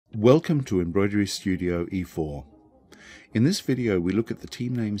Welcome to EmbroideryStudio E4. In this video we look at the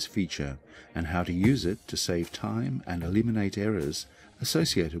Team Names feature and how to use it to save time and eliminate errors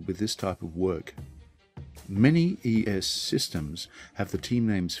associated with this type of work. Many ES systems have the Team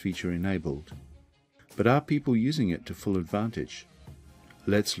Names feature enabled, but are people using it to full advantage?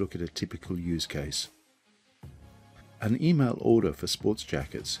 Let's look at a typical use case. An email order for sports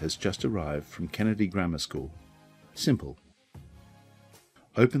jackets has just arrived from Kennedy Grammar School. Simple.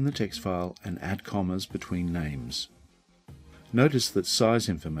 Open the text file and add commas between names. Notice that size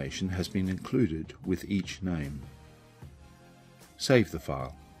information has been included with each name. Save the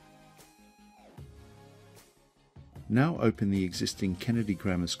file. Now open the existing Kennedy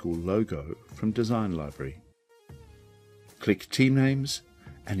Grammar School logo from Design Library. Click Team Names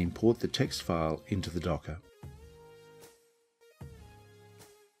and import the text file into the Docker.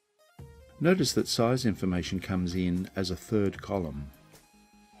 Notice that size information comes in as a third column.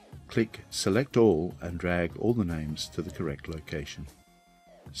 Click Select All and drag all the names to the correct location.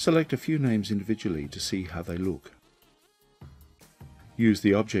 Select a few names individually to see how they look. Use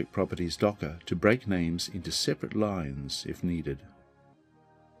the Object Properties Docker to break names into separate lines if needed.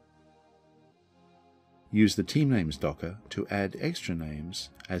 Use the Team Names Docker to add extra names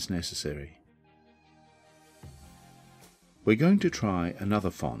as necessary. We're going to try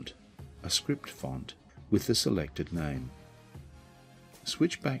another font, a script font, with the selected name.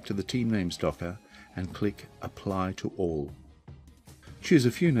 Switch back to the Team Names Docker and click Apply to All. Choose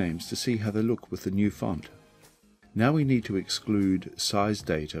a few names to see how they look with the new font. Now we need to exclude size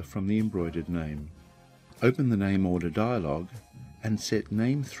data from the embroidered name. Open the Name Order dialog and set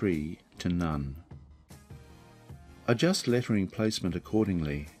Name 3 to None. Adjust lettering placement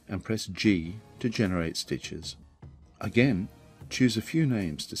accordingly and press G to generate stitches. Again, choose a few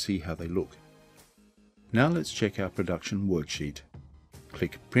names to see how they look. Now let's check our production worksheet.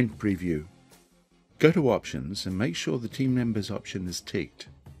 Click Print Preview. Go to Options and make sure the Team Members option is ticked.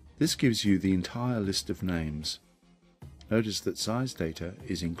 This gives you the entire list of names. Notice that size data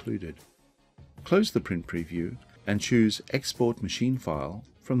is included. Close the Print Preview and choose Export Machine File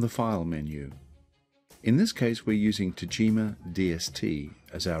from the File menu. In this case we're using Tajima DST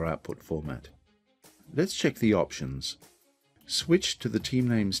as our output format. Let's check the options. Switch to the Team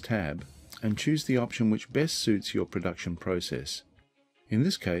Names tab and choose the option which best suits your production process. In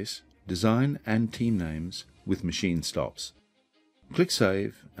this case, Design and Team Names with machine stops. Click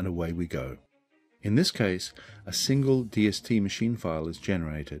Save and away we go. In this case, a single DST machine file is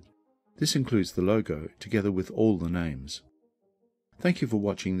generated. This includes the logo together with all the names. Thank you for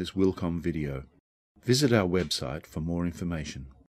watching this Wilcom video. Visit our website for more information.